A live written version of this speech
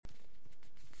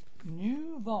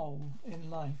evolve in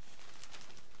life.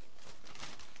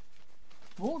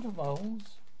 Water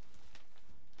voles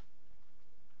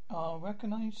are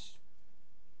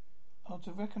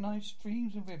to recognise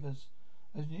streams and rivers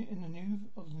as the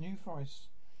new forests.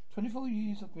 24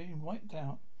 years of being wiped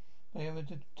out, they are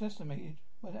decimated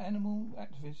when animal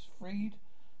activists freed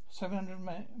 700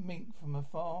 mink from a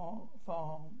fur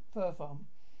farm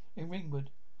in Ringwood,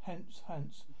 hence.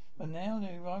 But now the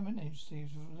Environment Agency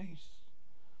has released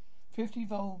 50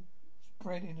 voles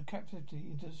bred in captivity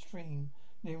into the stream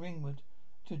near Ringwood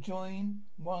to join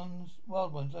wild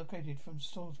ones located from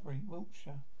Salisbury,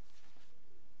 Wiltshire.